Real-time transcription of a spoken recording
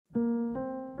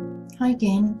Hi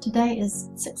again. Today is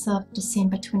 6th of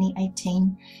December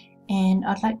 2018 and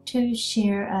I'd like to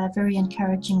share a very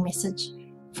encouraging message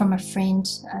from a friend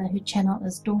whose channel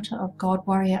is Daughter of God,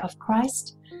 Warrior of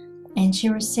Christ, and she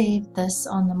received this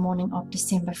on the morning of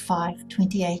December 5,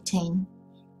 2018.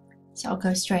 So I'll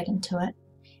go straight into it.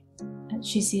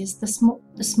 She says,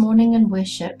 this morning in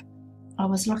worship I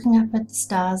was looking up at the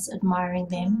stars, admiring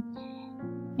them,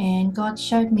 and God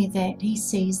showed me that He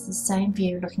sees the same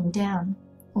view looking down,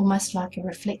 almost like a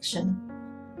reflection.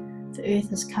 The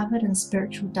earth is covered in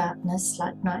spiritual darkness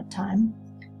like nighttime,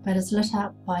 but is lit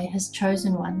up by His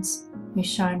chosen ones, who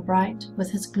shine bright with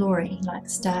His glory like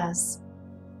stars.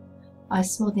 I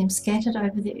saw them scattered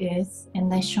over the earth,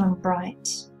 and they shone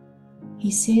bright.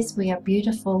 He says we are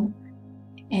beautiful,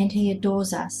 and He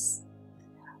adores us.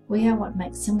 We are what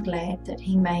makes Him glad that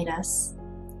He made us.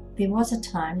 There was a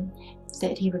time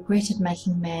that He regretted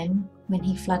making man when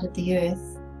He flooded the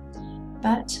earth,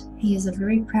 but He is a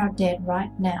very proud dad right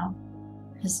now.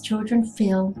 His children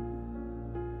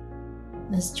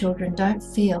don't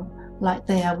feel like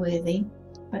they are worthy,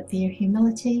 but their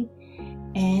humility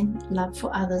and love for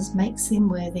others makes them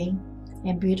worthy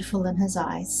and beautiful in His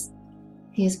eyes.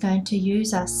 He is going to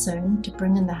use us soon to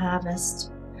bring in the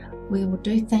harvest. We will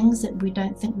do things that we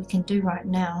don't think we can do right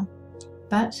now,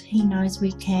 but He knows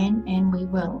we can and we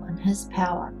will in His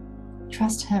power.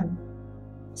 Trust Him.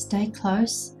 Stay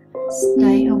close,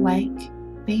 stay awake,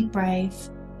 be brave,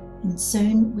 and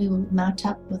soon we will mount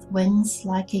up with wings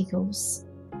like eagles.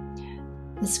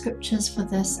 The scriptures for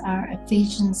this are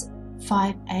Ephesians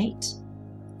 5:8.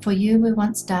 For you were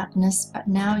once darkness, but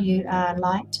now you are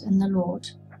light in the Lord.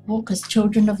 Walk as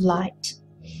children of light.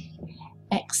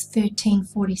 Acts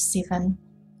 13:47.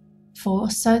 For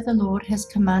so the Lord has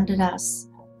commanded us,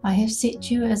 I have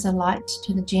set you as a light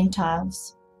to the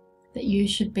Gentiles, that you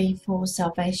should be for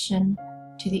salvation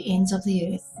to the ends of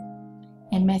the earth.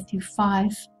 And Matthew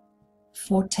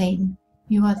 5:14.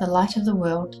 You are the light of the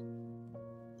world.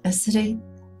 A city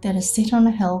that is set on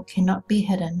a hill cannot be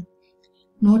hidden,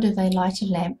 nor do they light a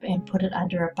lamp and put it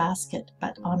under a basket,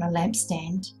 but on a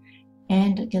lampstand,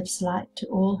 and it gives light to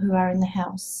all who are in the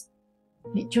house.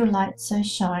 Let your light so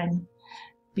shine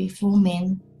before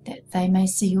men that they may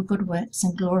see your good works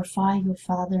and glorify your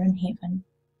Father in heaven.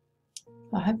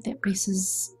 I hope that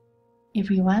blesses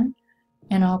everyone,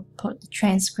 and I'll put the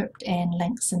transcript and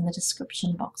links in the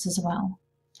description box as well.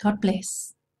 God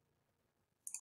bless.